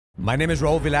My name is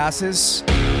Raul Villacis,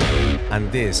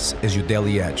 and this is your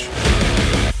Daily Edge.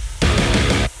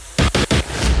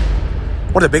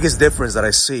 One of the biggest difference that I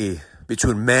see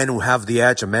between men who have the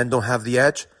edge and men who don't have the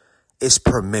edge is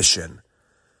permission.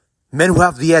 Men who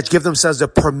have the edge give themselves the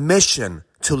permission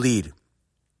to lead,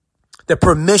 the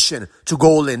permission to go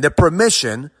all in, the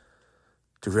permission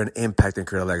to create an impact and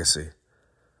create a legacy.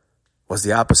 What's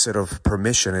the opposite of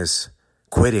permission is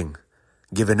quitting,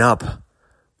 giving up.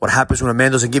 What happens when a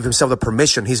man doesn't give himself the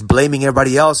permission? He's blaming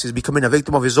everybody else. He's becoming a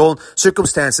victim of his own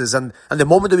circumstances. And the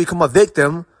moment you become a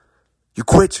victim, you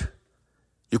quit.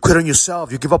 You quit on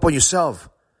yourself. You give up on yourself.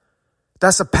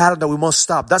 That's a pattern that we must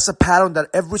stop. That's a pattern that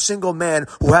every single man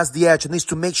who has the edge needs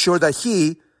to make sure that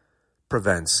he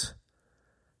prevents.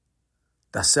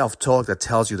 That self-talk that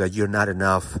tells you that you're not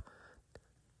enough.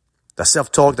 That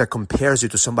self-talk that compares you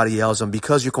to somebody else. And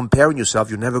because you're comparing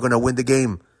yourself, you're never going to win the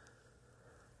game.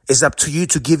 It's up to you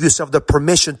to give yourself the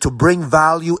permission to bring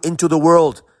value into the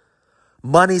world.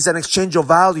 Money is an exchange of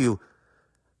value.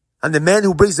 And the man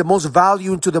who brings the most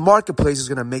value into the marketplace is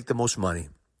going to make the most money.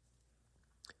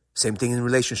 Same thing in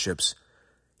relationships.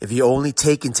 If you only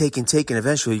take and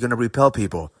eventually you're going to repel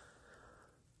people.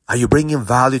 Are you bringing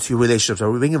value to your relationships?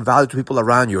 Are you bringing value to people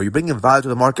around you? Are you bringing value to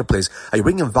the marketplace? Are you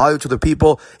bringing value to the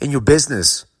people in your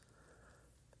business?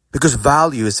 Because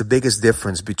value is the biggest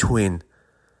difference between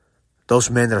those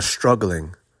men that are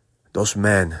struggling, those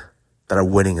men that are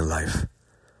winning in life.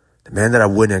 The men that are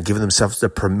winning are giving themselves the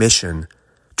permission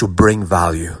to bring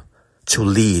value, to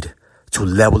lead, to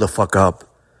level the fuck up.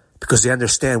 Because they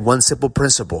understand one simple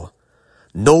principle.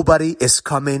 Nobody is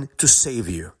coming to save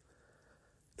you.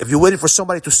 If you're waiting for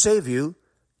somebody to save you,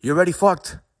 you're already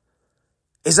fucked.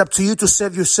 It's up to you to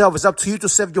save yourself. It's up to you to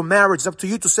save your marriage. It's up to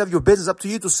you to save your business. It's up to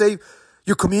you to save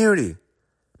your community.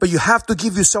 But you have to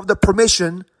give yourself the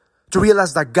permission to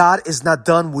realize that God is not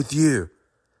done with you.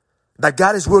 That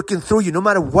God is working through you. No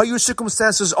matter what your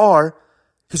circumstances are,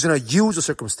 He's going to use the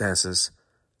circumstances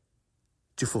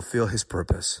to fulfill His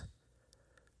purpose.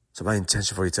 So my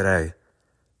intention for you today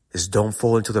is don't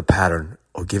fall into the pattern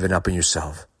of giving up on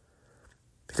yourself.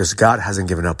 Because God hasn't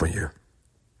given up on you.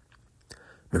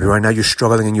 Maybe right now you're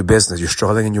struggling in your business, you're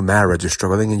struggling in your marriage, you're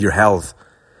struggling in your health,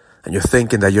 and you're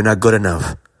thinking that you're not good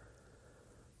enough.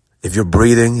 If you're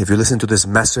breathing, if you listen to this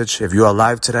message, if you're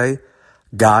alive today,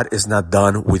 God is not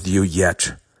done with you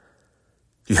yet.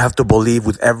 You have to believe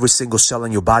with every single cell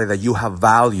in your body that you have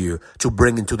value to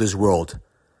bring into this world.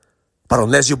 But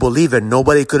unless you believe it,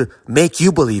 nobody could make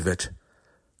you believe it.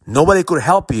 Nobody could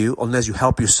help you unless you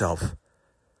help yourself.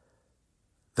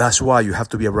 That's why you have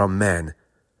to be around men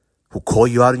who call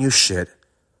you out on your shit,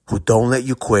 who don't let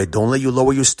you quit, don't let you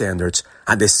lower your standards,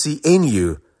 and they see in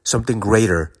you something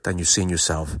greater than you see in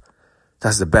yourself.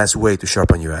 That's the best way to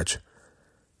sharpen your edge.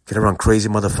 Get around crazy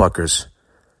motherfuckers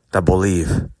that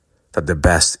believe that the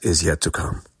best is yet to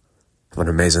come. Have an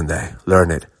amazing day.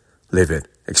 Learn it, live it,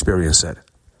 experience it.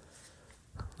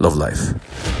 Love life.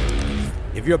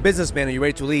 If you're a businessman and you're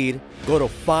ready to lead, go to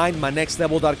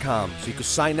findmynextlevel.com so you can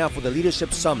sign up for the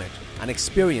Leadership Summit, an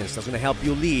experience that's going to help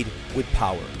you lead with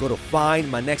power. Go to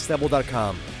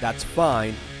findmynextlevel.com. That's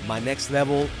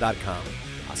findmynextlevel.com.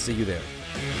 I'll see you there.